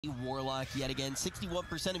Warlock yet again.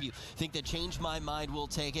 61% of you think that Change My Mind will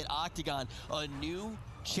take it. Octogone, a new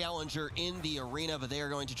challenger in the arena, but they are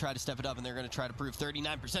going to try to step it up, and they're going to try to prove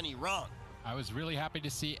 39% of you wrong. I was really happy to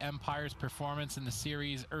see Empire's performance in the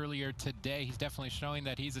series earlier today. He's definitely showing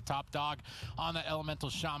that he's a top dog on the Elemental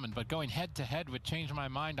Shaman, but going head-to-head with Change My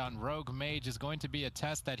Mind on Rogue Mage is going to be a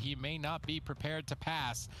test that he may not be prepared to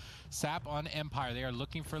pass. Sap on Empire, they are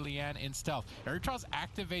looking for Lian in stealth. Erytros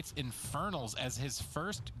activates Infernals as his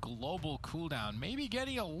first global cooldown, maybe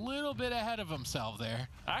getting a little bit ahead of himself there.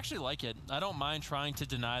 I actually like it. I don't mind trying to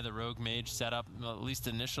deny the Rogue Mage setup, at least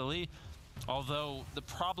initially. Although the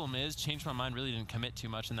problem is, Change My Mind really didn't commit too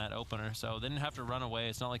much in that opener, so they didn't have to run away.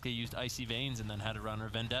 It's not like they used Icy Veins and then had to run, or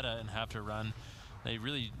Vendetta and have to run. They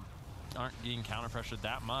really aren't getting counter-pressured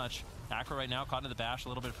that much. Acro right now caught into the bash, a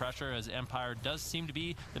little bit of pressure, as Empire does seem to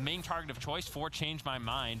be the main target of choice for Change My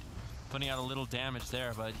Mind. Putting out a little damage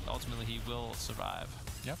there, but ultimately he will survive.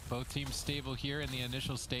 Yep, both teams stable here in the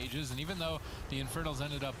initial stages, and even though the Infernals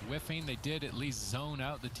ended up whiffing, they did at least zone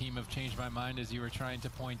out the team of Change My Mind, as you were trying to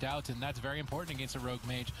point out, and that's very important against a Rogue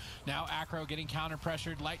Mage. Now Acro getting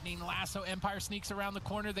counter-pressured, Lightning Lasso, Empire sneaks around the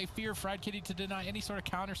corner, they fear Fried Kitty to deny any sort of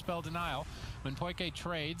counter-spell denial. Minpoike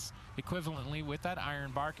trades equivalently with that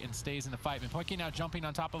Iron Bark and stays in the fight. Minpoike now jumping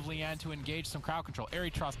on top of Lian to engage some crowd control.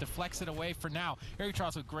 Erytros deflects it away for now.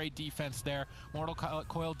 Erytros with great defense there. Mortal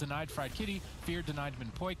Coil denied Fried Kitty, Fear denied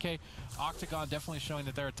Minpoike. Octogone definitely showing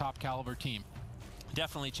that they're a top caliber team.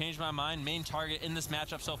 Definitely Change My Mind. Main target in this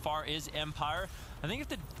matchup so far is Empire. I think if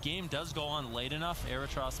the game does go on late enough,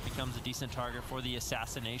 Erytros becomes a decent target for the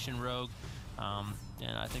Assassination Rogue.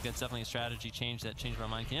 And I think that's definitely a strategy change that Change My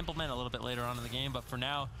Mind can implement a little bit later on in the game. But for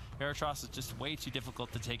now, Erytros is just way too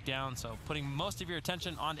difficult to take down. So putting most of your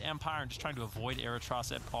attention on Empire and just trying to avoid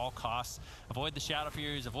Erytros at all costs. Avoid the Shadow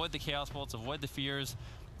Furies, avoid the Chaos Bolts, avoid the Fears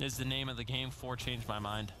is the name of the game for Change My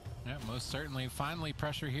Mind. Yeah, most certainly. Finally,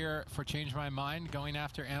 pressure here for Change My Mind, going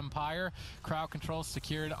after Empire. Crowd control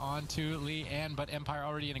secured onto Lian, but Empire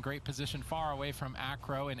already in a great position far away from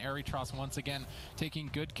Acro, and Erytros once again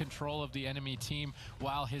taking good control of the enemy team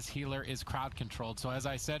while his healer is crowd controlled. So as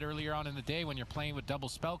I said earlier on in the day, when you're playing with double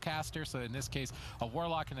spellcaster, so in this case a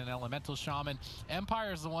Warlock and an Elemental Shaman,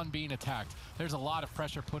 Empire is the one being attacked. There's a lot of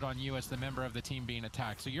pressure put on you as the member of the team being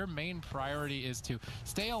attacked. So your main priority is to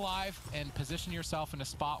stay alive and position yourself in a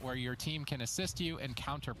spot where your team can assist you and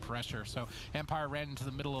counter pressure. So Empire ran into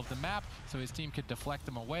the middle of the map so his team could deflect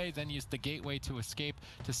them away, then use the gateway to escape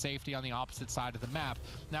to safety on the opposite side of the map.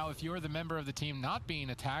 Now if you're the member of the team not being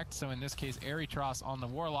attacked, so in this case Erytros on the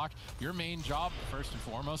Warlock, your main job first and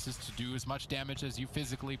foremost is to do as much damage as you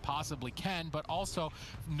physically possibly can, but also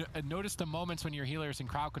notice the moments when your healer is in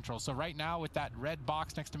crowd control. So right now with that red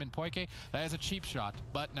box next to Minpoike, that is a cheap shot,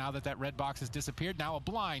 but now that that red box has disappeared, now a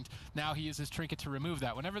blind, now he uses Trinket to remove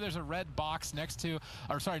that. Whenever there's a red box next to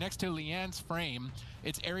Lian's frame,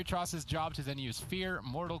 it's Erytros' job to then use Fear,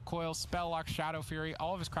 Mortal Coil, Spell Lock, Shadow Fury,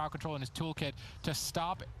 all of his crowd control in his toolkit to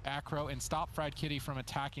stop Acro and stop Fried Kitty from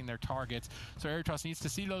attacking their targets. So Erytros needs to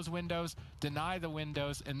see those windows, deny the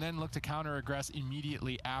windows, and then look to counter-aggress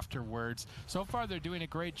immediately afterwards. So far they're doing a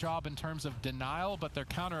great job in terms of denial, but their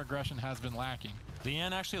counter-aggression has been lacking.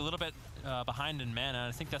 Lian actually a little bit behind in mana, and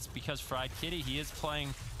I think that's because Fried Kitty, he is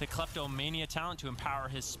playing the Kleptomania talent to empower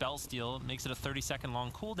his spell steal. It makes it a 30-second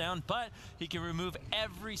long cooldown, but he can remove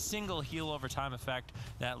every single heal over time effect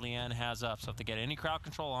that Lian has up. So if they get any crowd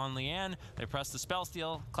control on Lian, they press the spell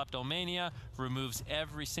steal, Kleptomania removes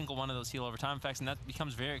every single one of those heal over time effects, and that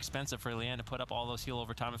becomes very expensive for Lian to put up all those heal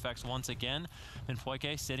over time effects once again.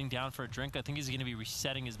 Minpoike sitting down for a drink. I think he's going to be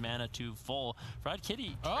resetting his mana to full. Fried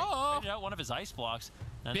Kitty traded out one of his ice blocks.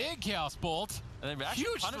 Big Chaos Bolt.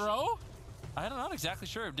 Huge throw. I'm not exactly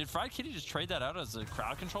sure. Did Fried Kitty just trade that out as a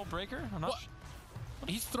crowd control breaker? I'm not sure.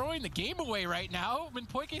 He's throwing the game away right now.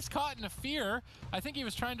 Minpoike's caught in a fear. I think he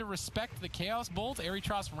was trying to respect the Chaos Bolt.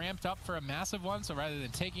 Erytros ramped up for a massive one, so rather than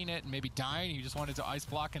taking it and maybe dying, he just wanted to ice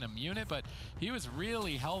block and immune it, but he was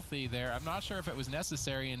really healthy there. I'm not sure if it was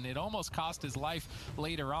necessary, and it almost cost his life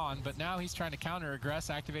later on, but now he's trying to counter-aggress,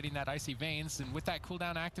 activating that Icy Veins, and with that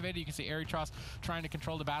cooldown activated, you can see Erytros trying to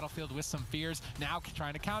control the battlefield with some fears, now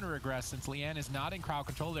trying to counter-aggress. Since Lian is not in crowd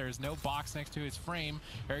control, there is no box next to his frame.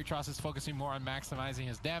 Erytros is focusing more on maximizing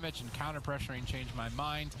his damage and counter-pressuring Change My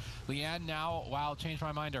Mind. Lian now, while Change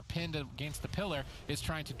My Mind are pinned against the pillar, is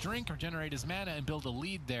trying to drink, regenerate his mana, and build a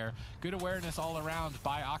lead there. Good awareness all around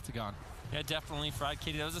by Octogone. Yeah, definitely, Fried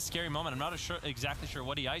Kitty. That was a scary moment. I'm not exactly sure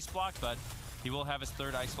what he ice blocked, but he will have his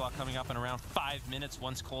third ice block coming up in around 5 minutes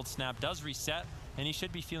once Cold Snap does reset, and he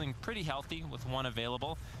should be feeling pretty healthy with one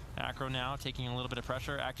available. Acro now taking a little bit of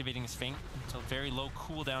pressure, activating his feint. It's a very low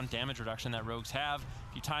cooldown damage reduction that rogues have.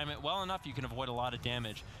 If you time it well enough, you can avoid a lot of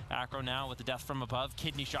damage. Acro now with the death from above,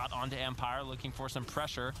 kidney shot onto Empire, looking for some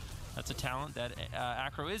pressure. That's a talent that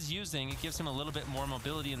Acro is using. It gives him a little bit more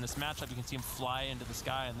mobility in this matchup. You can see him fly into the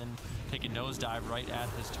sky and then take a nosedive right at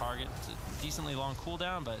his target. It's a decently long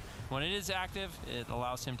cooldown, but when it is active, it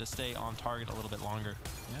allows him to stay on target a little bit longer.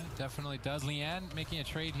 Yeah, it definitely does. Lian making a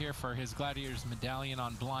trade here for his Gladiator's Medallion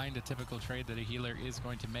on blind, a typical trade that a healer is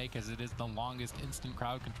going to make, as it is the longest instant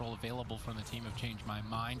crowd control available from the team of Change My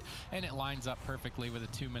Mind, and it lines up perfectly with a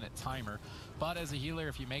 2-minute timer. But as a healer,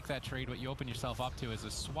 if you make that trade, what you open yourself up to is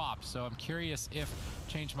a swap. So I'm curious if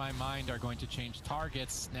Change My Mind are going to change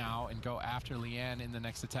targets now and go after Lian in the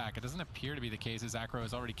next attack. It doesn't appear to be the case, as Acro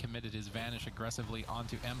has already committed his Vanish aggressively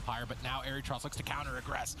onto Empire, but now Aeritros looks to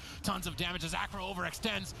counter-aggress. Tons of damage as Acro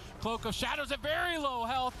overextends. Cloak of Shadows at very low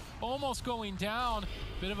health, almost going down.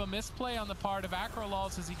 Bit of a misplay on the part of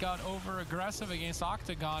Acrolulz as he got over-aggressive against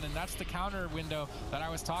Octogone, and that's the counter window that I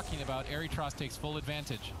was talking about. Aeritros takes full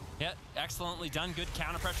advantage. Yeah, excellently done. Good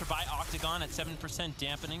counter pressure by Octogone at 7%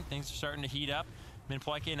 dampening. Things are starting to heat up.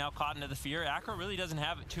 Minpoike now caught into the fear. Acro really doesn't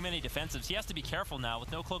have too many defensives. He has to be careful now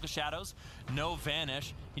with no Cloak of Shadows, no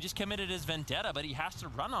Vanish. He just committed his Vendetta, but he has to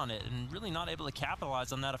run on it and really not able to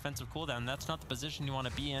capitalize on that offensive cooldown. That's not the position you want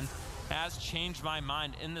to be in. Has changed my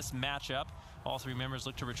mind in this matchup. All three members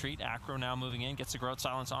look to retreat. Acro now moving in, gets the Growth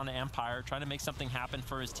Silence onto Empire, trying to make something happen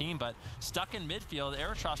for his team, but stuck in midfield.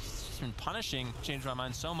 Aeritros has been punishing Change My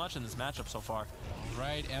Mind so much in this matchup so far. All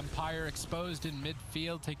right, Empire exposed in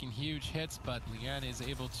midfield, taking huge hits, but Lian is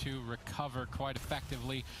able to recover quite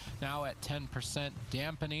effectively. Now at 10%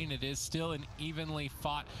 dampening. It is still an evenly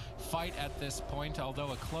fought fight at this point,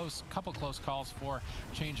 although a couple close calls for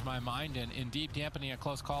Change My Mind, and indeed dampening a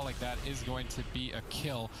close call like that is going to be a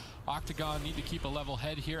kill. Octogone need to keep a level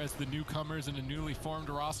head here as the newcomers in a newly formed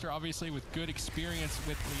roster, obviously with good experience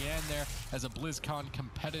with Lian there as a BlizzCon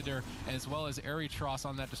competitor, as well as Aeritros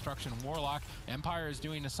on that Destruction Warlock. Empire is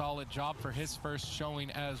doing a solid job for his first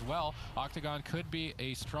showing as well. Octogone could be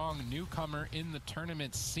a strong newcomer in the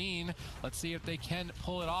tournament scene. Let's see if they can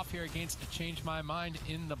pull it off here against Change My Mind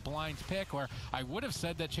in the blind pick, where I would have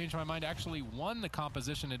said that Change My Mind actually won the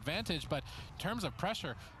composition advantage, but in terms of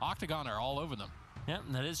pressure, Octogone are all over them. Yep,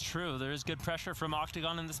 that is true. There is good pressure from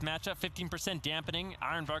Octogone in this matchup. 15% dampening.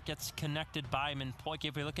 Ironbark gets connected by Minpoike.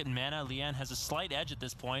 If we look at mana, Lian has a slight edge at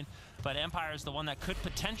this point, but Empire is the one that could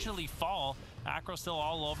potentially fall. Acro still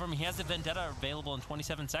all over him. He has the Vendetta available in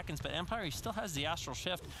 27 seconds, but Empire, he still has the Astral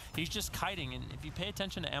Shift. He's just kiting, and if you pay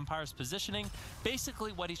attention to Empire's positioning,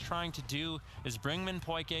 basically what he's trying to do is bring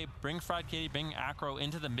Minpoike, bring Fried Kitty, bring Acro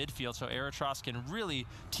into the midfield so Aeritros can really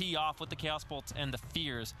tee off with the Chaos Bolts and the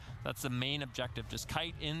Fears. That's the main objective. Just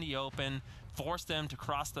kite in the open, force them to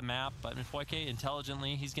cross the map, but Minpoike,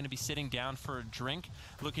 intelligently, he's going to be sitting down for a drink,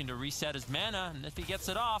 looking to reset his mana, and if he gets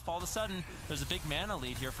it off, all of a sudden, there's a big mana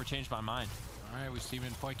lead here for Change My Mind. All right, we see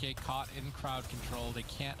Minpoike caught in crowd control. They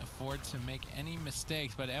can't afford to make any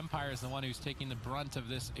mistakes, but Empire is the one who's taking the brunt of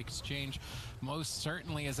this exchange. Most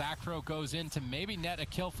certainly as Acro goes in to maybe net a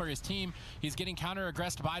kill for his team. He's getting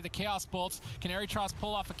counter-aggressed by the Chaos Bolts. Can Aeritros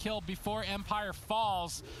pull off a kill before Empire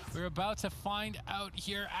falls? We're about to find out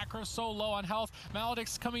here. Acro so low on health.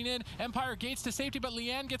 Maledict's coming in. Empire gates to safety, but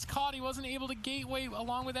Lian gets caught. He wasn't able to gateway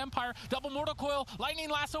along with Empire. Double Mortal Coil. Lightning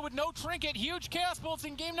Lasso with no trinket. Huge Chaos Bolts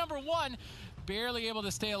in game number 1. Barely able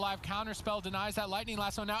to stay alive. Counterspell denies that Lightning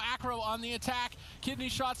Lasso. Now Acro on the attack. Kidney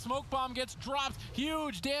shot. Smoke bomb gets dropped.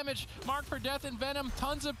 Huge damage. Marked for death and venom.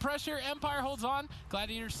 Tons of pressure. Empire holds on.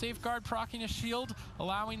 Gladiator safeguard proccing a shield,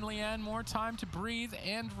 allowing Lian more time to breathe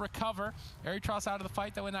and recover. Aeritros out of the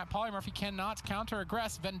fight though in that polymorph. He cannot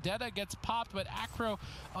counter-aggress. Vendetta gets popped, but Acro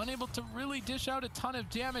unable to really dish out a ton of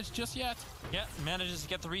damage just yet. Yeah, manages to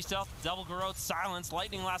get the re-stealth. Double Growth, Silence.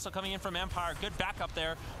 Lightning Lasso coming in from Empire. Good backup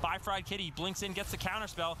there by Fried Kitty. Blinks in, gets the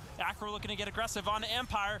counterspell. Acro looking to get aggressive on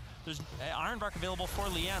Empire. There's Ironbark available for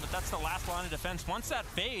Lian, but that's the last line of defense. Once that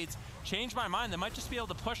fades, Change My Mind, they might just be able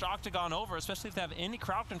to push Octogone over, especially if they have any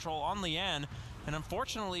crowd control on Lian. And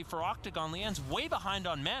unfortunately for Octogone, Lian's way behind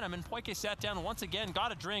on mana. Minpoike sat down once again,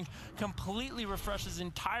 got a drink, completely refreshed his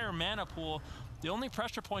entire mana pool. The only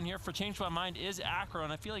pressure point here for Change My Mind is Acro,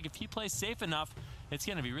 and I feel like if he plays safe enough, it's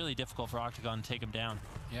going to be really difficult for Octogone to take him down.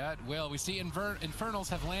 Yeah, it will. We see Infernals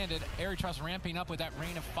have landed. Aeritros ramping up with that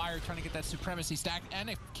Rain of Fire, trying to get that Supremacy stacked, and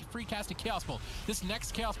a free casted Chaos Bolt. This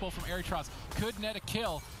next Chaos Bolt from Aeritros could net a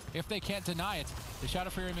kill. if they can't deny it. The Shadow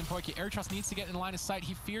Fury Minpoike. Aeritros needs to get in line of sight.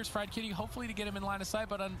 He fears Fried Kitty, hopefully to get him in line of sight,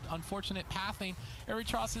 but unfortunate pathing.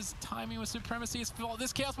 Aeritros's timing with supremacy is full.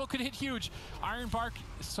 This Chaos Bolt could hit huge. Iron Bark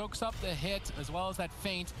soaks up the hit as well as that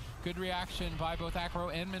feint. Good reaction by both Acro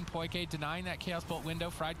and Minpoike, denying that Chaos Bolt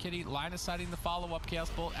window. Fried Kitty line of sighting the follow-up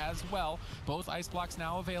Chaos Bolt as well. Both ice blocks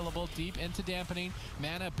now available deep into dampening.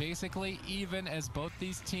 Mana basically even as both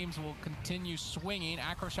these teams will continue swinging.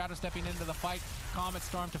 Acro shadow stepping into the fight. Comet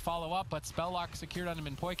Storm to follow up, but Spell Lock secured on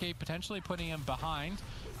Minpoike, potentially putting him behind.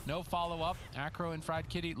 No follow-up. Acro and Fried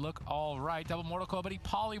Kitty look all right. Double Mortal Coil, but he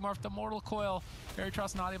polymorphed the Mortal Coil.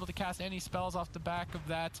 Aeritros not able to cast any spells off the back of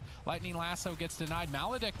that. Lightning Lasso gets denied.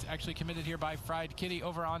 Maledict actually committed here by Fried Kitty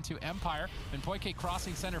over onto Empire. Minpoike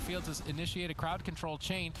crossing center field to initiate a crowd control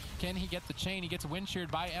chain. Can he get the chain? He gets wind sheared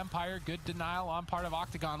by Empire. Good denial on part of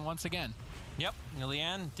Octogone once again. Yep,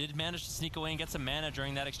 Lian did manage to sneak away and get some mana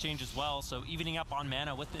during that exchange as well, so evening up on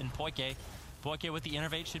mana with Minpoike. Minpoike with the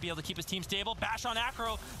Innervate should be able to keep his team stable. Bash on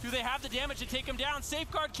Acro. Do they have the damage to take him down?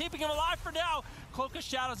 Safeguard keeping him alive for now. Cloak of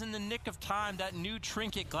Shadows in the nick of time. That new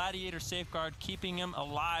trinket, Gladiator Safeguard, keeping him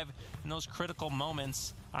alive in those critical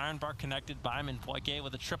moments. Iron Bark connected by Minpoike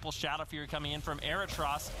with a triple Shadow Fury coming in from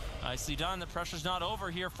Aeritros. Nicely done. The pressure's not over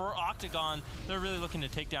here for Octogone. They're really looking to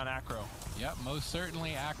take down Acro. Yep, most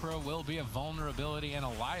certainly Acro will be a vulnerability and a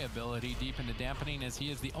liability deep into dampening, as he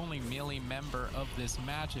is the only melee member of this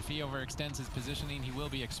match. If he overextends his positioning, he will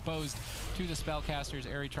be exposed to the spellcasters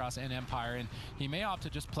Aeritros and Empire, and he may opt to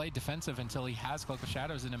just play defensive until he has Cloak of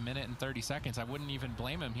Shadows in 1 minute and 30 seconds. I wouldn't even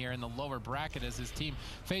blame him here in the lower bracket as his team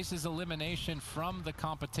faces elimination from the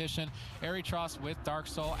competition. Aeritros with Dark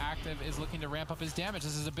Soul active is looking to ramp up his damage.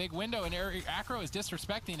 This is a big window, and Acro is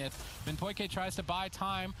disrespecting it. Minpoike tries to buy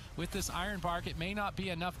time with this Iron Bark. It may not be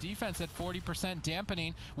enough defense at 40%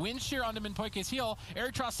 dampening. Wind shear onto Minpoike's heel.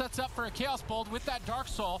 Aeritros sets up for a Chaos Bolt with that Dark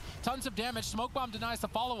Soul. Tons of damage. Smoke Bomb denies the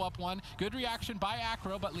follow-up one. Good reaction by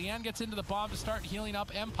Acro, but Lian gets into the bomb to start healing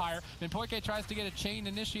up Empire. Minpoike tries to get a chain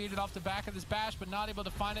initiated off the back of this bash, but not able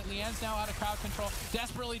to find it. Lian's now out of crowd control,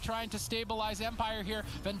 desperately trying to stabilize Empire here.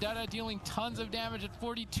 Vendetta dealing tons of damage at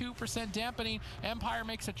 42% dampening. Empire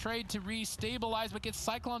makes a trade to re-stabilize, but gets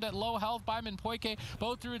cycloned at low health by Minpoike.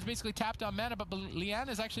 Both druids basically tapped on mana, but Lian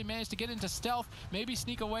has actually managed to get into stealth, maybe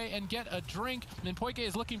sneak away and get a drink. Minpoike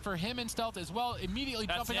is looking for him in stealth as well, immediately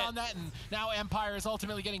jumping on that, and now Empire is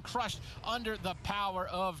ultimately getting crushed under the power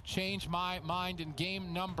of Change My Mind in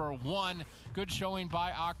game number 1. Good showing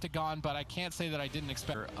by Octogone, but I can't say that I didn't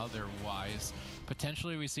expect otherwise.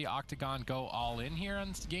 Potentially we see Octogone go all in here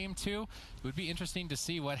on game 2. It would be interesting to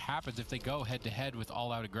see what happens if they go head-to-head with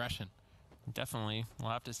all-out aggression. Definitely. We'll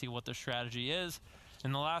have to see what their strategy is.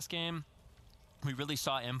 In the last game, we really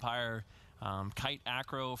saw Empire kite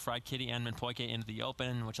Acro, Fried Kitty, and Minpoike into the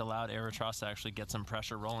open, which allowed Aeritros to actually get some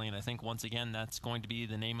pressure rolling. And I think, once again, that's going to be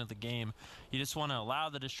the name of the game. You just want to allow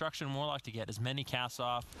the Destruction Warlock to get as many casts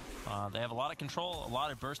off. They have a lot of control, a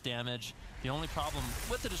lot of burst damage. The only problem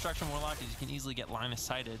with the Destruction Warlock is you can easily get line of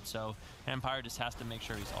sighted, so Empire just has to make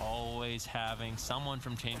sure he's always having someone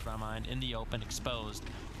from Change My Mind in the open exposed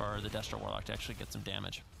for the Destro Warlock to actually get some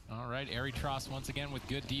damage. All right, Aeritros once again with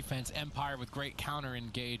good defense. Empire with great counter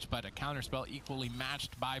engage, but a counter spell equally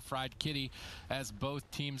matched by Fried Kitty as both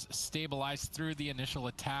teams stabilize through the initial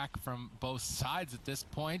attack from both sides at this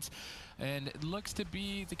point. And it looks to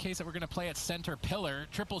be the case that we're going to play at center pillar.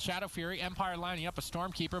 Triple Shadow Fury, Empire lining up a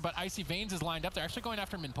Stormkeeper, but Icy Veins is lined up. They're actually going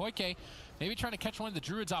after Minpoike, maybe trying to catch one of the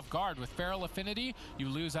Druids off guard. With Feral Affinity, you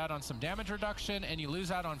lose out on some damage reduction, and you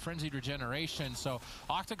lose out on Frenzied Regeneration. So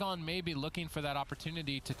Octogone may be looking for that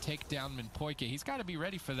opportunity to take down Minpoike. He's got to be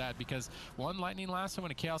ready for that, because one Lightning Lasso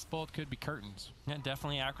and a Chaos Bolt could be curtains. Yeah,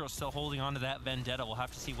 definitely. Acro's still holding on to that Vendetta. We'll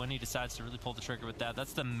have to see when he decides to really pull the trigger with that.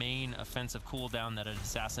 That's the main offensive cooldown that an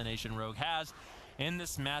Assassination Rogue has in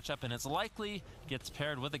this matchup, and it's likely gets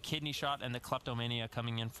paired with a Kidney Shot and the Kleptomania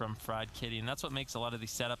coming in from Fried Kitty, and that's what makes a lot of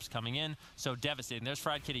these setups coming in so devastating. There's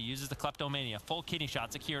Fried Kitty, uses the Kleptomania, full Kidney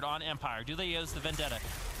Shot secured on Empire. Do they use the Vendetta?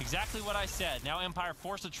 Exactly what I said. Now Empire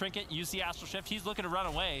forced a Trinket, use the Astral Shift. He's looking to run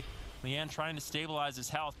away. Lian trying to stabilize his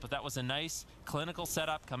health, but that was a nice clinical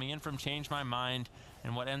setup coming in from Change My Mind.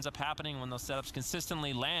 And what ends up happening when those setups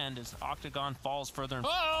consistently land is Octogone falls further and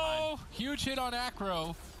oh, huge hit on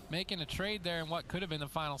Acro. making a trade there in what could have been the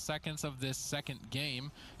final seconds of this second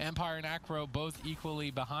game. Empire and Acro both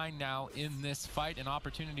equally behind now in this fight, and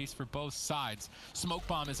opportunities for both sides. Smoke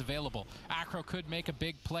bomb is available. Acro could make a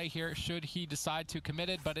big play here should he decide to commit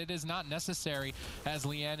it, but it is not necessary as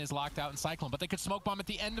Lian is locked out in Cyclone. But they could smoke bomb at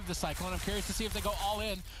the end of the Cyclone. I'm curious to see if they go all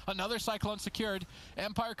in. Another Cyclone secured.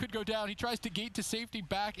 Empire could go down. He tries to gate to safety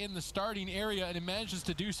back in the starting area, and it manages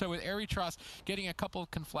to do so with Erytros getting a couple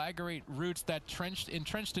of conflagrate roots that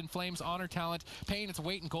entrenched in Flames honor talent, paying its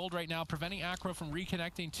weight in gold right now, preventing Acro from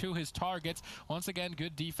reconnecting to his targets. Once again,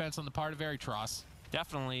 good defense on the part of Erytros.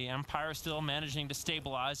 Definitely. Empire still managing to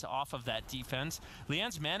stabilize off of that defense.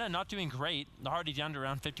 Lian's mana not doing great. Already down to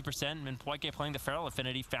around 50%. Minpoike playing the Feral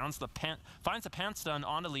Affinity finds the Pant Stun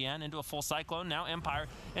onto Lian into a full Cyclone. Now Empire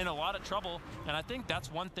in a lot of trouble. And I think that's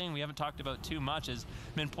one thing we haven't talked about too much is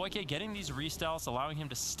Minpoike getting these restelts, allowing him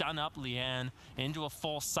to stun up Lian into a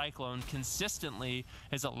full Cyclone consistently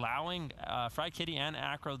is allowing Fried Kitty and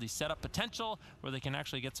Acro the setup potential where they can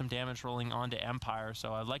actually get some damage rolling onto Empire.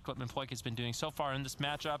 So I like what Minpoike has been doing so far in this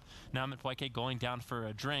matchup. Now Minpoike going down for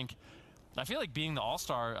a drink. I feel like being the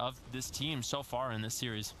all-star of this team so far in this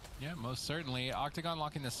series. Yeah, most certainly. Octogone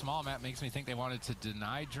locking the small map makes me think they wanted to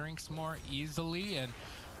deny drinks more easily, and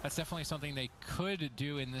that's definitely something they could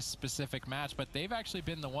do in this specific match, but they've actually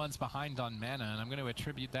been the ones behind on mana, and I'm going to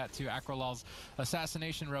attribute that to Acrolal's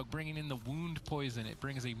Assassination Rogue bringing in the Wound Poison. It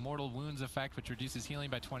brings a Mortal Wounds effect, which reduces healing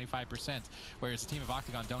by 25%, whereas the team of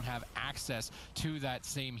Octogone don't have access to that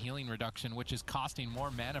same healing reduction, which is costing more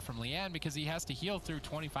mana from Lian because he has to heal through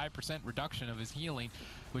 25% reduction of his healing,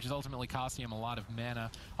 which is ultimately costing him a lot of mana.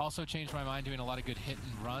 Also changed my mind doing a lot of good hit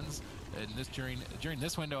and runs. And this during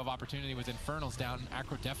this window of opportunity with Infernals down,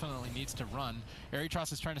 Acro definitely needs to run.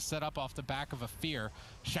 Erytros is trying to set up off the back of a Fear.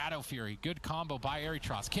 Shadow Fury, good combo by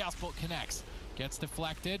Erytros. Chaos Bolt connects. Gets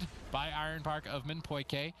deflected by Iron Bark of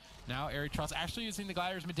Minpoike. Now Erytros actually using the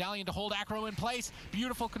Glider's Medallion to hold Acro in place.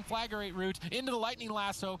 Beautiful Conflagrate route into the Lightning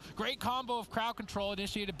Lasso. Great combo of crowd control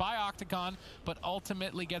initiated by Octogone, but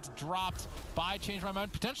ultimately gets dropped by Change My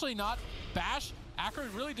Mind. Potentially not. Bash. Acro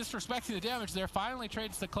really disrespecting the damage there. Finally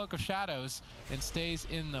trades the Cloak of Shadows and stays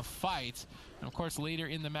in the fight. And of course, later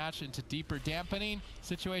in the match into deeper dampening.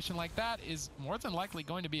 Situation like that is more than likely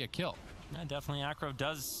going to be a kill. Yeah, definitely. Acro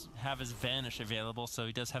does have his Vanish available, so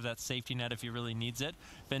he does have that safety net if he really needs it.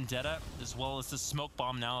 Vendetta, as well as the Smoke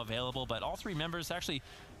Bomb now available, but all three members, actually,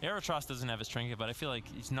 Erytros doesn't have his Trinket, but I feel like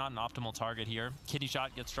he's not an optimal target here. Kitty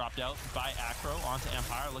Shot gets dropped out by Acro onto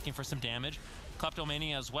Empire, looking for some damage.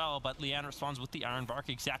 Kleptomania as well, but Lian responds with the Iron Bark,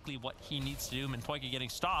 exactly what he needs to do. Minpoike getting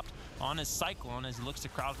stopped on his Cyclone as he looks to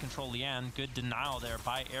crowd control Lian. Good denial there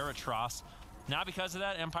by Erytros. Now because of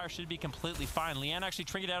that, Empire should be completely fine. Lian actually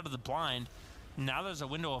triggered out of the blind. Now there's a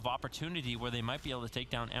window of opportunity where they might be able to take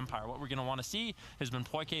down Empire. What we're going to want to see is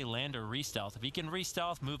Minpoike land or re-stealth. If he can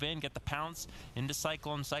re-stealth, move in, get the pounce into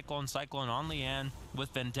Cyclone on Lian with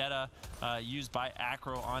Vendetta used by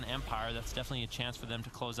Acro on Empire, that's definitely a chance for them to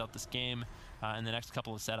close out this game in the next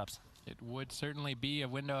couple of setups. It would certainly be a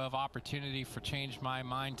window of opportunity for Change My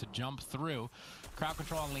Mind to jump through. Crowd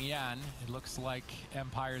control on Lian. It looks like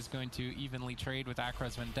Empire is going to evenly trade with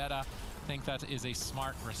Acro's Vendetta. I think that is a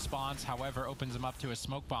smart response, however, opens him up to a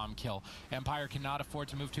Smoke Bomb kill. Empire cannot afford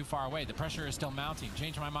to move too far away. The pressure is still mounting.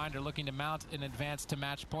 Change My Mind are looking to mount in advance to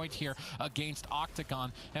match point here against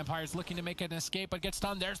Octogone. Empire's looking to make an escape, but gets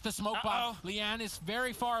stunned. There's the Smoke Bomb. Lian is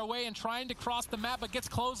very far away and trying to cross the map, but gets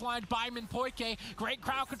clotheslined by Minpoike. Great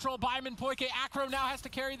crowd control by Minpoike. Acro now has to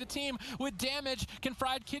carry the team with damage. Can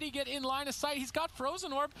Fried Kitty get in line of sight? He's got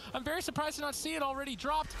Frozen Orb. I'm very surprised to not see it already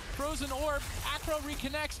dropped. Frozen Orb. Acro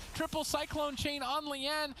reconnects. Triple Cyclone Chain on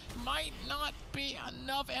Lian. Might not be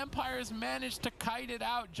enough. Empire's managed to kite it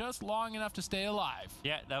out just long enough to stay alive.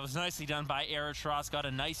 Yeah, that was nicely done by Erytros. Got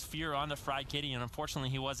a nice Fear onto Fried Kitty, and unfortunately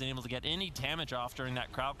he wasn't able to get any damage off during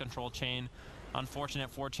that crowd control chain. Unfortunate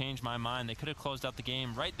for Change My Mind. They could have closed out the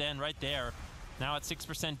game right then, right there. Now at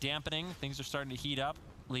 6% dampening, things are starting to heat up.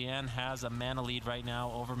 Lian has a mana lead right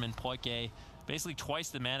now over Minpoike. Basically twice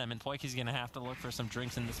the mana. Minpoike's going to have to look for some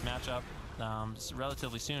drinks in this matchup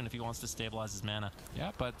relatively soon if he wants to stabilize his mana.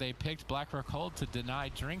 Yeah, but they picked Blackrock Hold to deny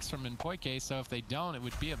drinks from Minpoike, so if they don't, it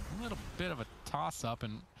would be a little bit of a toss-up.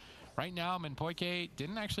 And right now, Minpoike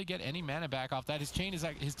didn't actually get any mana back off that. His team is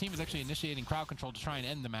actually initiating crowd control to try and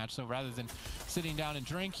end the match. So rather than sitting down and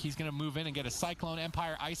drink, he's going to move in and get a Cyclone.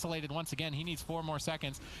 Empire isolated once again. He needs 4 more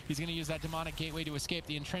seconds. He's going to use that Demonic Gateway to escape.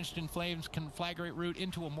 The Entrenched in Flames Conflagrate route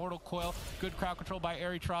into a Mortal Coil. Good crowd control by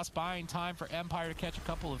Erytros, buying time for Empire to catch a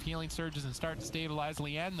couple of healing surges and start to stabilize.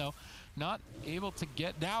 Lian, though, not able to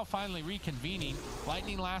get, now finally reconvening.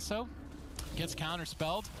 Lightning Lasso gets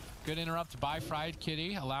counterspelled Good interrupt by Fried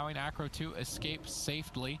Kitty, allowing Acro to escape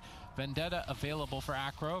safely. Vendetta available for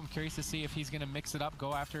Acro. I'm curious to see if he's going to mix it up,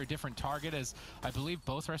 go after a different target, as I believe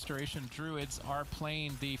both Restoration Druids are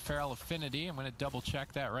playing the Feral Affinity. I'm going to double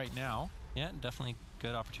check that right now. Yeah, definitely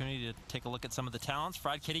good opportunity to take a look at some of the talents.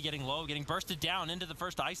 Fried Kitty getting low, getting bursted down into the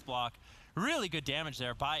first ice block. Really good damage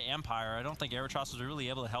there by Empire. I don't think Aerotross was really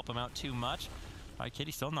able to help him out too much.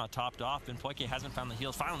 Kitty still not topped off, and Poike hasn't found the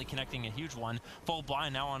heals, finally connecting a huge one. Full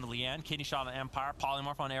blind now onto Leanne. Kidney shot on Empire,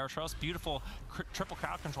 polymorph on Aerotross. Beautiful triple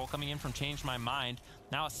crowd control coming in from Change My Mind.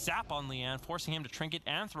 Now a sap on Leanne, forcing him to trinket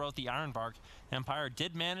and throw out the Iron Bark. Empire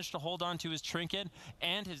did manage to hold on to his trinket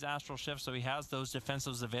and his Astral Shift, so he has those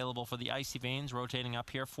defensives available for the Icy Veins rotating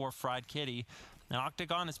up here for Fried Kitty. Now,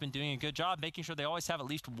 Octogone has been doing a good job making sure they always have at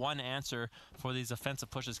least one answer for these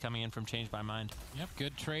offensive pushes coming in from Change My Mind. Yep,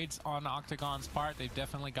 good trades on Octogone's part. They've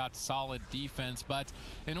definitely got solid defense, but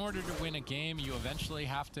in order to win a game, you eventually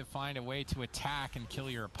have to find a way to attack and kill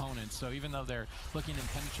your opponents. So even though they're looking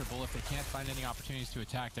impenetrable, if they can't find any opportunities to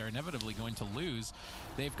attack, they're inevitably going to lose.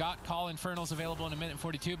 They've got Call Infernals available in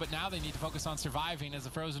 1:42, but now they need to focus on surviving as the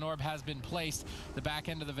Frozen Orb has been placed. The back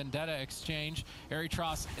end of the Vendetta exchange.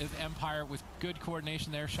 Aerotross is Empire with good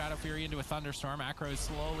coordination there. Shadow Fury into a Thunderstorm. Acro is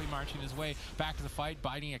slowly marching his way back to the fight,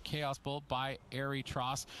 biting a Chaos Bolt by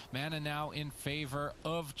Aerotross. Mana now in favor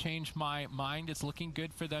of Change My Mind. It's looking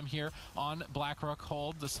good for them here on Blackrock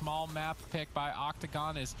Hold. The small map pick by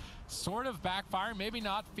Octogone is sort of backfiring. Maybe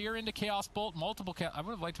not. Fear into Chaos Bolt. Multiple. I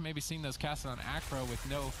would have liked to maybe seen those casted on Acro with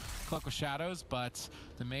no Cloak of Shadows, but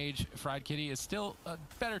the Mage Fried Kitty is still a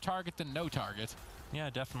better target than no target. Yeah,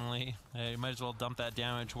 definitely. You might as well dump that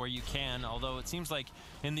damage where you can, although it seems like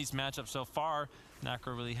in these matchups so far,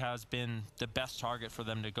 Acro really has been the best target for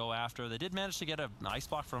them to go after. They did manage to get an ice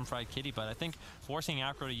block from Fried Kitty, but I think forcing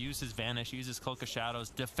Acro to use his Vanish, use his Cloak of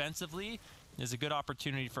Shadows defensively is a good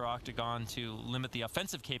opportunity for Octogone to limit the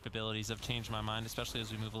offensive capabilities of Change My Mind, especially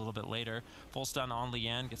as we move a little bit later. Full stun on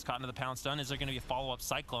Leanne, gets caught into the pound stun. Is there going to be a follow-up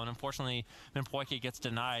Cyclone? Unfortunately, Minpoike gets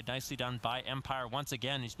denied. Nicely done by Empire once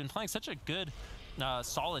again. He's been playing such a good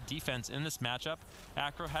solid defense in this matchup.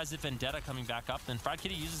 Acro has the Vendetta coming back up. Then Fried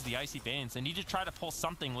Kitty uses the Icy Veins. They need to try to pull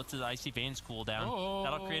something with the Icy Veins cooldown. Oh.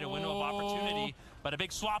 That'll create a window of opportunity. But a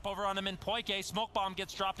big swap over on Minpoike. Smoke Bomb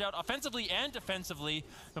gets dropped out offensively and defensively.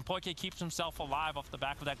 Minpoike keeps himself alive off the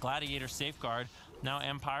back of that Gladiator Safeguard. Now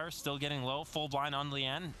Empire still getting low. Full blind on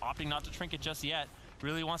Leanne. Opting not to trinket just yet.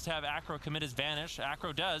 Really wants to have Acro commit his Vanish.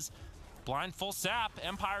 Acro does. Blind full sap.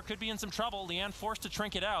 Empire could be in some trouble. Leanne forced to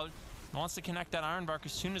trinket out. Wants to connect that Iron Bark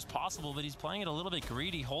as soon as possible, but he's playing it a little bit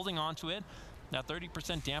greedy, holding on to it. That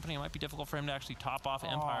 30% dampening, it might be difficult for him to actually top off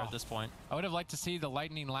Empire at this point. I would have liked to see the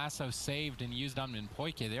Lightning Lasso saved and used on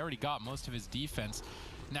Minpoike. They already got most of his defense.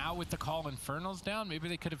 Now with the Call Infernals down, maybe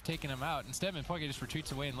they could have taken him out. Instead, Minpoike just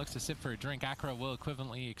retreats away and looks to sit for a drink. Acro will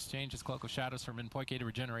equivalently exchange his Cloak of Shadows for Minpoike to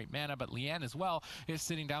regenerate mana, but Leanne as well is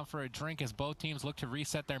sitting down for a drink as both teams look to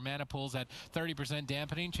reset their mana pools at 30%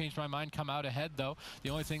 dampening. Change My Mind come out ahead, though.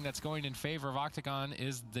 The only thing that's going in favor of Octogone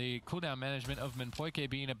is the cooldown management of Minpoike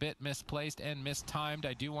being a bit misplaced and mistimed.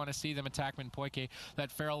 I do want to see them attack Minpoike. That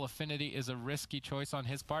Feral Affinity is a risky choice on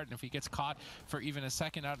his part, and if he gets caught for even a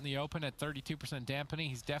second out in the open at 32% dampening,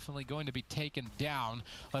 he's definitely going to be taken down.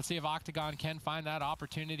 Let's see if Octogone can find that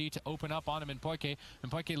opportunity to open up on him.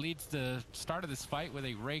 Minpoike leads the start of this fight with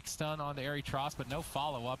a rake stun onto Aerotross, but no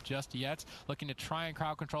follow-up just yet. Looking to try and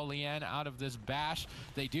crowd control Leanne out of this bash.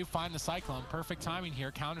 They do find the Cyclone. Perfect timing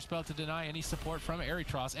here. Counterspell to deny any support from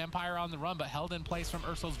Aerotross. Empire on the run, but held in place from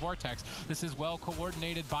Ursul's Vortex. This is well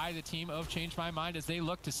coordinated by the team of Change My Mind as they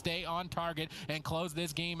look to stay on target and close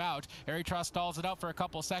this game out. Aerotross stalls it out for a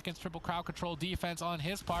couple seconds. Triple crowd control defense on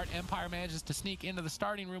his part. Empire manages to sneak into the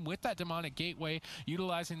starting room with that Demonic Gateway,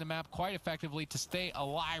 utilizing the map quite effectively to stay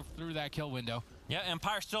alive through that kill window. Yeah,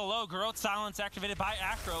 Empire still low. Garrote Silence activated by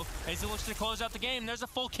Acro as he looks to close out the game. There's a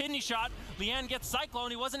full kidney shot. Leanne gets Cyclone.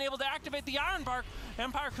 He wasn't able to activate the Iron Bark.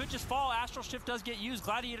 Empire could just fall. Astral Shift does get used.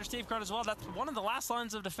 Gladiator Safeguard as well. That's one of the last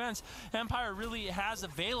lines of defense Empire really has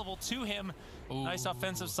available to him. Ooh. Nice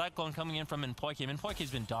offensive Cyclone coming in from Minpoike.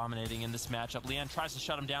 Minpoike's been dominating in this matchup. Leanne tries to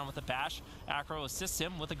shut him down with a bash. Acro assists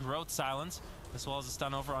him with a Garrote Silence, as well as a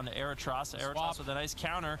stun over onto Aerotross. Aerotross with a nice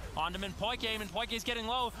counter onto Minpoike. Minpoike's getting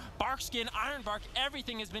low. Barkskin, Iron Bark,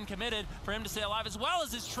 everything has been committed for him to stay alive, as well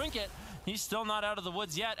as his trinket. He's still not out of the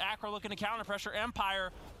woods yet. Acro looking to counter pressure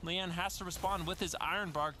Empire. Leanne has to respond with his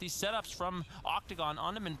Iron Bark. These setups from Octogone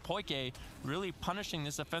onto Minpoike really punishing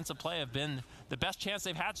this offensive play have been the best chance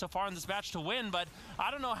they've had so far in this match to win, but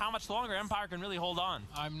I don't know how much longer Empire can really hold on.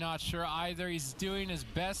 I'm not sure either. He's doing his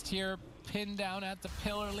best here. pinned down at the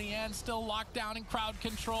pillar. Leanne still locked down in crowd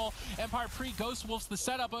control. Empire pre-Ghost Wolf's the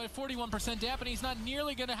setup, but at 41% damp, and he's not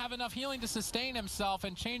nearly going to have enough healing to sustain himself.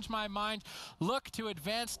 And change my mind, look to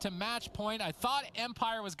advance to match point. I thought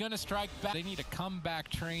Empire was going to strike back. They need a comeback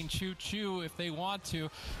train, choo-choo, if they want to.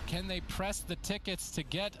 Can they press the tickets to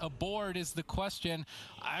get aboard is the question.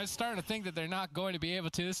 I was starting to think that they're not going to be able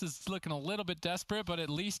to. This is looking a little bit desperate, but at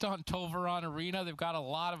least on Tovaron Arena, they've got a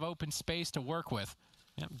lot of open space to work with.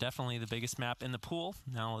 Yep, definitely the biggest map in the pool.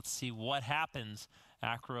 Now let's see what happens.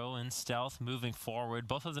 Acro and Stealth moving forward.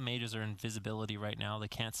 Both of the mages are in visibility right now. They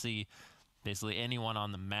can't see basically anyone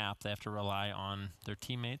on the map. They have to rely on their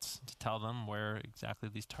teammates to tell them where exactly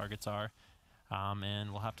these targets are.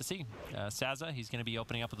 And we'll have to see. Saza, he's going to be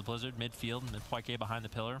opening up with the Blizzard midfield. Poike behind the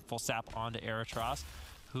pillar. Full sap onto Eritros.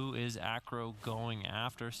 Who is Acro going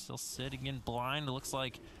after? Still sitting in blind. It looks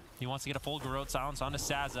like he wants to get a full Garrote Silence onto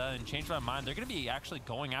Saza, and change my mind. They're going to be actually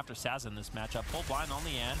going after Saza in this matchup. Full blind on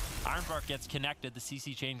Leanne. Ironbark gets connected. The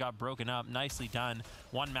CC chain got broken up. Nicely done.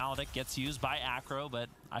 One Maledict gets used by Acro, but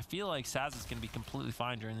I feel like Saza's going to be completely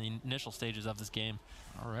fine during the initial stages of this game.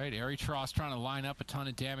 All right, Eritros trying to line up a ton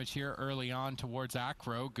of damage here early on towards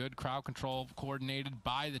Acro. Good crowd control coordinated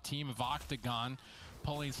by the team of Octogone,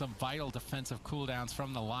 pulling some vital defensive cooldowns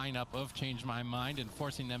from the lineup of Change My Mind and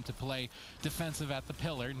forcing them to play defensive at the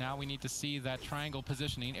pillar. Now we need to see that triangle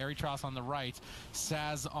positioning. Eritros on the right,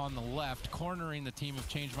 Saz on the left, cornering the team of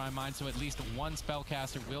Change My Mind, so at least one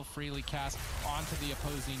spellcaster will freely cast onto the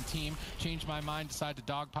opposing team. Change My Mind decide to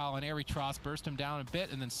dogpile on Eritros, burst him down a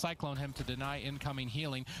bit, and then cyclone him to deny incoming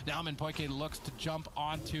healing. Now Poike looks to jump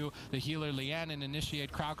onto the healer Leanne and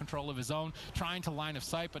initiate crowd control of his own, trying to line of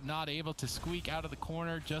sight but not able to squeak out of the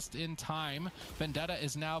corner just in time. Vendetta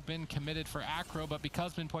has now been committed for Acro, but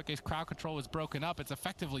because Poike's crowd control is broken up, it's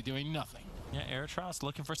effectively doing nothing. Yeah, Eritros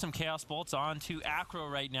looking for some Chaos Bolts onto Acro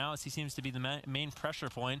right now, as he seems to be the main pressure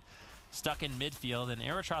point. Stuck in midfield, and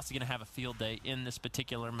Eritros is going to have a field day in this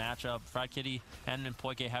particular matchup. Fried Kitty and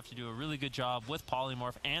Poike have to do a really good job with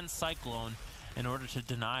Polymorph and Cyclone in order to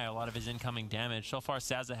deny a lot of his incoming damage. So far,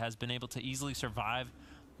 Saza has been able to easily survive.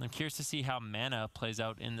 I'm curious to see how mana plays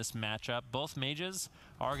out in this matchup. Both mages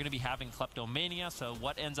are going to be having Kleptomania, so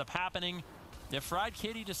what ends up happening? If Fried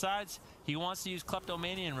Kitty decides he wants to use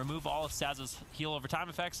Kleptomania and remove all of Saza's heal over time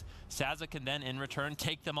effects, Saza can then in return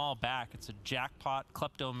take them all back. It's a jackpot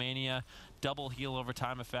Kleptomania, double heal over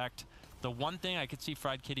time effect. The one thing I could see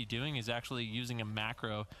Fried Kitty doing is actually using a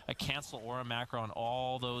macro, a cancel aura macro on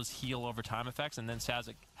all those heal over time effects, and then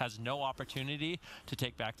Saza has no opportunity to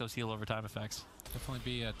take back those heal over time effects. Definitely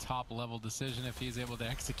be a top level decision if he's able to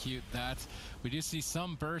execute that. We do see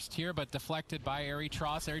some burst here, but deflected by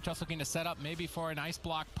Eritros. Eritros looking to set up maybe for an ice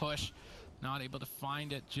block push. Not able to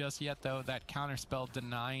find it just yet, though. That counterspell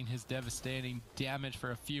denying his devastating damage for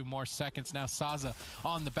a few more seconds. Now Saza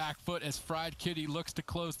on the back foot as Fried Kitty looks to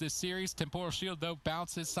close this series. Temporal Shield, though,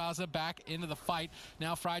 bounces Saza back into the fight.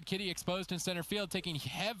 Now Fried Kitty exposed in center field, taking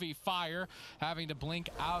heavy fire, having to blink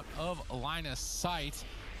out of line of sight.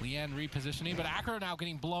 Leanne repositioning, but Acro now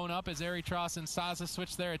getting blown up as Eritros and Saza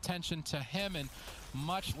switch their attention to him, and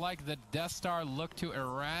much like the Death Star look to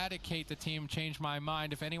eradicate the team Change My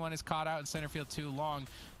Mind, if anyone is caught out in center field too long,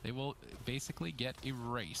 they will basically get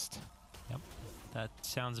erased. Yep, that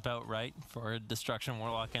sounds about right for a Destruction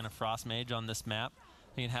Warlock and a Frost Mage on this map.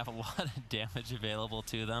 They can have a lot of damage available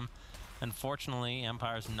to them. Unfortunately,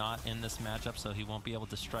 Empire's not in this matchup, so he won't be able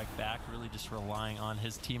to strike back, really just relying on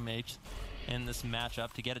his teammates in this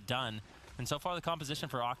matchup to get it done. And so far the composition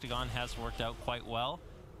for Octogone has worked out quite well,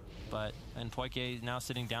 but Poike now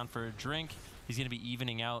sitting down for a drink. He's going to be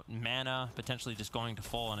evening out mana, potentially just going to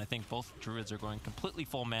full, and I think both Druids are going completely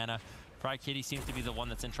full mana. Fried Kitty seems to be the one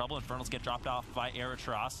that's in trouble. Infernals get dropped off by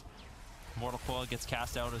Eritros. Mortal Coil gets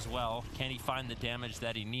cast out as well. Can he find the damage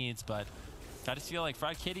that he needs? But I just feel like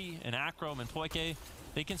Fried Kitty and Acro and Poike,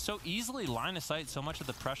 they can so easily line of sight so much of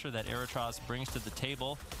the pressure that Eritros brings to the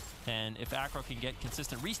table. And if Acro can get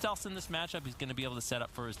consistent re-stealths in this matchup, he's going to be able to set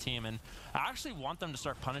up for his team. And I actually want them to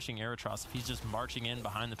start punishing Eritros if he's just marching in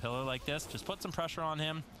behind the pillar like this. Just put some pressure on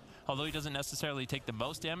him. Although he doesn't necessarily take the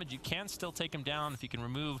most damage, you can still take him down if you can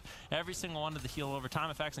remove every single one of the heal over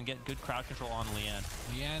time effects and get good crowd control on Leanne.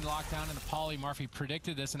 Leanne locked down in the polymorph. He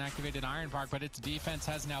predicted this and activated Ironbark, but its defense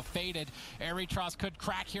has now faded. Eritros could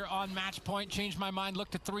crack here on match point. Change My Mind,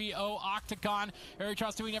 look to 3-0 Octogone.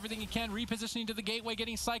 Eritros doing everything he can, repositioning to the gateway,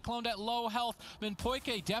 getting cycloned at low health.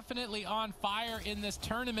 Poike definitely on fire in this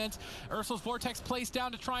tournament. Ursul's Vortex placed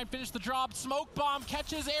down to try and finish the job. Smoke Bomb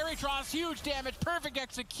catches Eritros, huge damage, perfect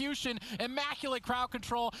execution. execution, immaculate crowd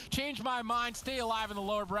control, change my mind, stay alive in the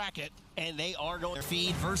lower bracket. And they are going to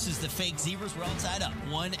Feed versus the fake Zebras. We're all tied up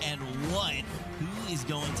 1-1. Who is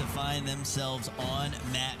going to find themselves on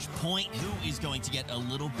match point? Who is going to get a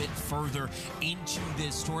little bit further into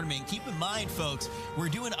this tournament? Keep in mind, folks, we're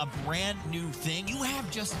doing a brand new thing. You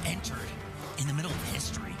have just entered in the middle of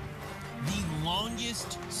history. The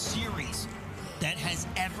longest series that has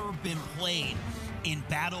ever been played in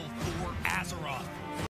Battle for Azeroth.